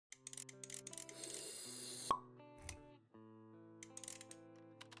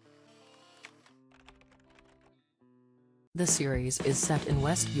The series is set in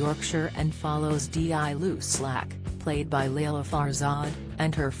West Yorkshire and follows Di Lou Slack, played by Layla Farzad,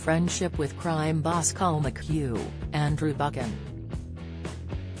 and her friendship with crime boss Carl McHugh, Andrew Buchan.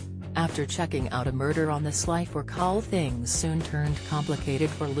 After checking out a murder on the sly for Carl, things soon turned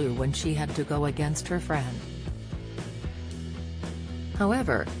complicated for Lou when she had to go against her friend.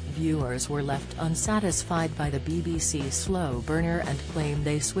 However, viewers were left unsatisfied by the BBC slow burner and claimed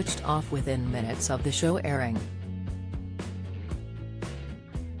they switched off within minutes of the show airing.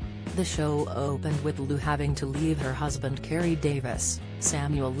 The show opened with Lou having to leave her husband Kerry Davis,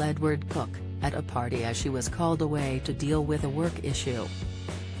 Samuel Edward Cook, at a party as she was called away to deal with a work issue.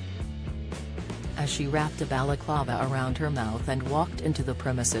 As she wrapped a balaclava around her mouth and walked into the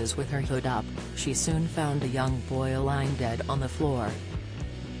premises with her hood up, she soon found a young boy lying dead on the floor.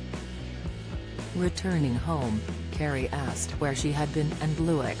 Returning home, Kerry asked where she had been and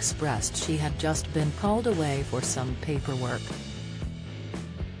Lou expressed she had just been called away for some paperwork.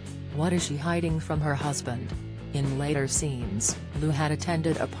 What is she hiding from her husband? In later scenes, Lou had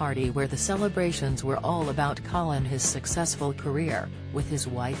attended a party where the celebrations were all about Carl and his successful career, with his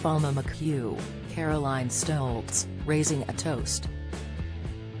wife Alma McHugh, Caroline Stoltz, raising a toast.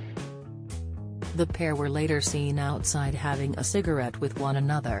 The pair were later seen outside having a cigarette with one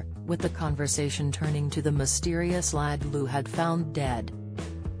another, with the conversation turning to the mysterious lad Lou had found dead.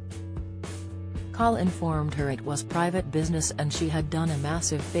 Carl informed her it was private business and she had done a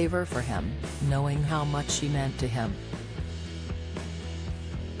massive favor for him, knowing how much she meant to him.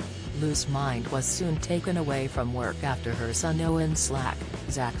 Lou's mind was soon taken away from work after her son Owen Slack,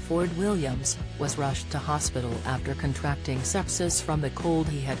 Zach Ford Williams, was rushed to hospital after contracting sepsis from the cold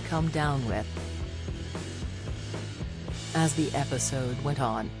he had come down with. As the episode went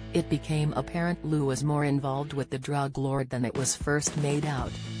on, it became apparent Lou was more involved with the drug lord than it was first made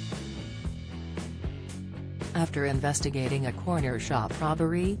out. After investigating a corner shop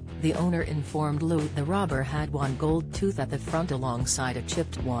robbery, the owner informed Lou the robber had one gold tooth at the front alongside a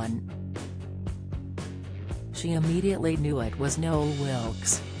chipped one. She immediately knew it was Noel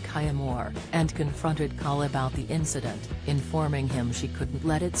Wilkes, Kaya Moore, and confronted Carl about the incident, informing him she couldn't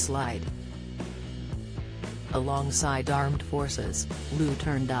let it slide. Alongside armed forces, Lou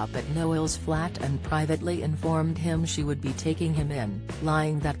turned up at Noel's flat and privately informed him she would be taking him in,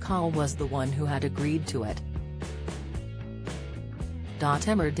 lying that Carl was the one who had agreed to it.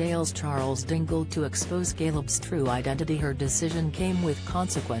 Emmerdale's Charles Dingle to expose Caleb's true identity. Her decision came with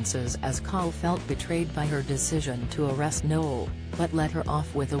consequences as Carl felt betrayed by her decision to arrest Noel, but let her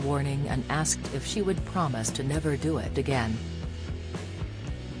off with a warning and asked if she would promise to never do it again.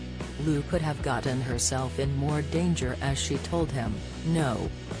 Lou could have gotten herself in more danger as she told him,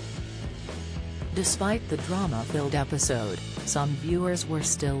 no. Despite the drama-filled episode, some viewers were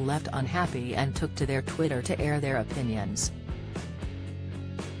still left unhappy and took to their Twitter to air their opinions.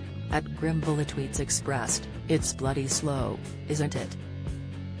 At Grimble tweets expressed, "It's bloody slow, isn't it?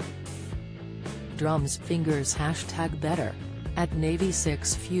 Drums fingers #better. At Navy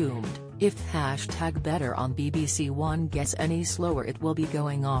 6 fumed, if #better on BBC One gets any slower it will be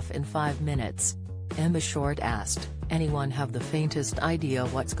going off in 5 minutes. Emma Short asked, anyone have the faintest idea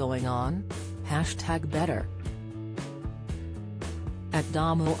what's going on? #better. At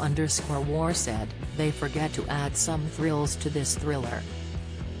Damo_war said, they forget to add some thrills to this thriller.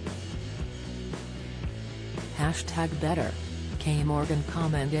 #better. K. Morgan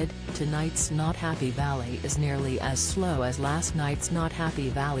commented, tonight's Not Happy Valley is nearly as slow as last night's Not Happy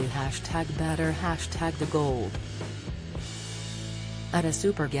Valley. #better. #the gold. At a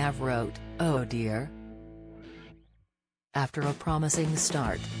Supergav wrote, oh dear. After a promising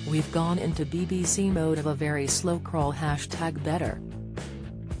start, we've gone into BBC mode of a very slow crawl. #better.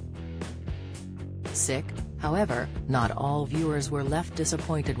 Sick. However, not all viewers were left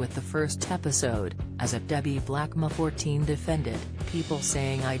disappointed with the first episode, as at Debbie Blackma14 defended, people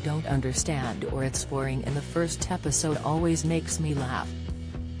saying I don't understand or it's boring in the first episode always makes me laugh.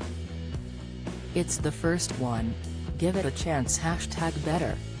 It's the first one. Give it a chance.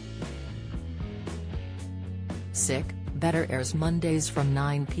 #better. Sick, Better airs Mondays from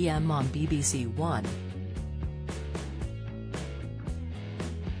 9 p.m. on BBC One.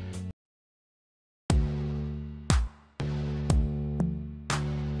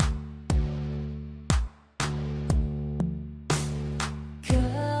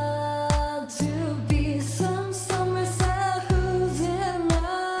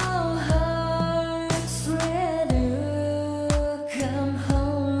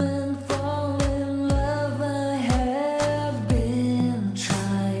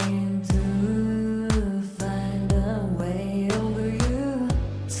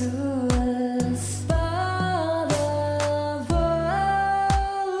 To a spot of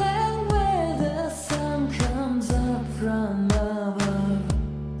from